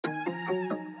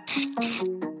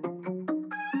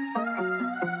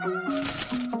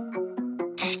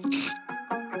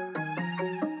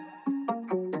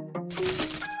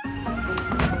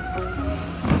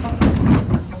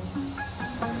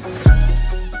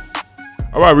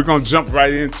All right, we're gonna jump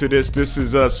right into this. This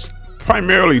is us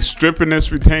primarily stripping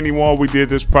this retaining wall. We did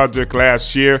this project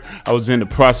last year. I was in the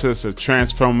process of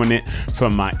transferring it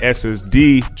from my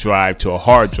SSD drive to a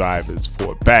hard drive. It's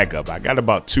for backup. I got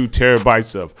about 2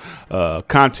 terabytes of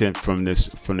content from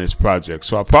this project.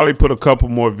 So I'll probably put a couple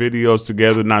more videos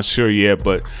together. Not sure yet,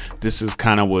 but this is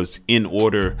kind of was in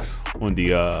order on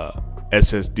the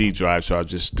SSD drive. So I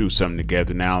just threw something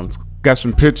together now. Got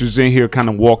some pictures in here kind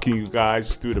of walking you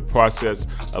guys through the process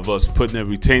of us putting a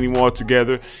retaining wall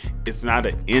together. It's not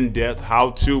an in-depth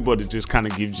how-to, but it just kind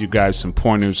of gives you guys some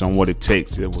pointers on what it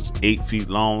takes. It was 8 feet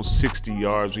long, 60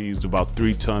 yards. We used about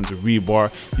 3 tons of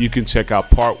rebar. You can check out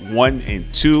part 1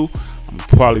 and 2. I'm gonna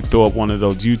probably throw up one of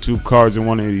those YouTube cards in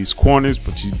one of these corners,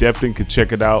 but you definitely can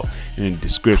check it out in the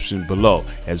description below.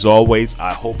 As always,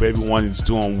 I hope everyone is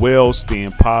doing well,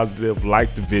 staying positive.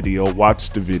 Like the video, watch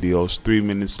the videos, 3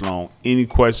 minutes long. Any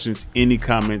questions, any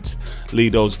comments,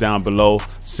 leave those down below.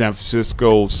 San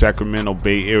Francisco, Sacramento,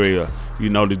 Bay Area, you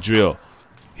know the drill.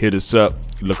 Hit us up,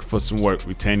 looking for some work,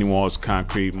 retaining walls,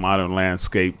 concrete, modern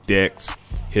landscape, decks.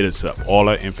 Hit us up. All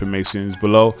our information is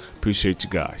below. Appreciate you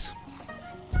guys.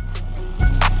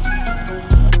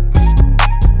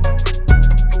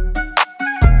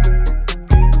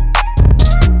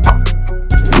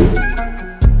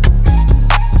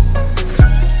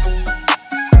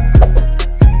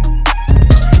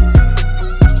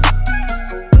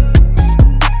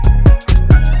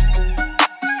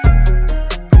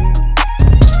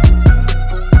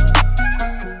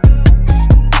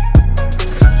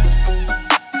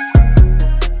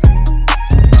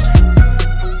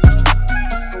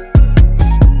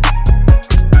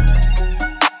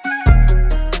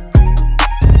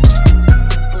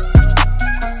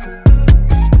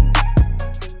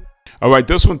 All right,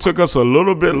 this one took us a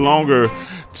little bit longer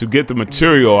to get the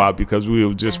material out because we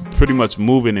were just pretty much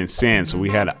moving in sand. So we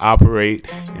had to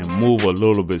operate and move a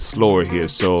little bit slower here.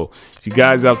 So if you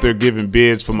guys out there giving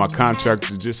bids for my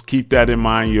contractor, just keep that in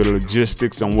mind, your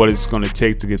logistics and what it's going to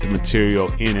take to get the material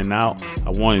in and out. I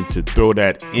wanted to throw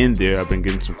that in there. I've been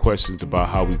getting some questions about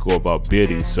how we go about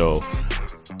bidding. So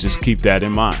just keep that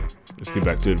in mind. Let's get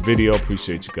back to the video.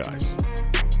 Appreciate you guys.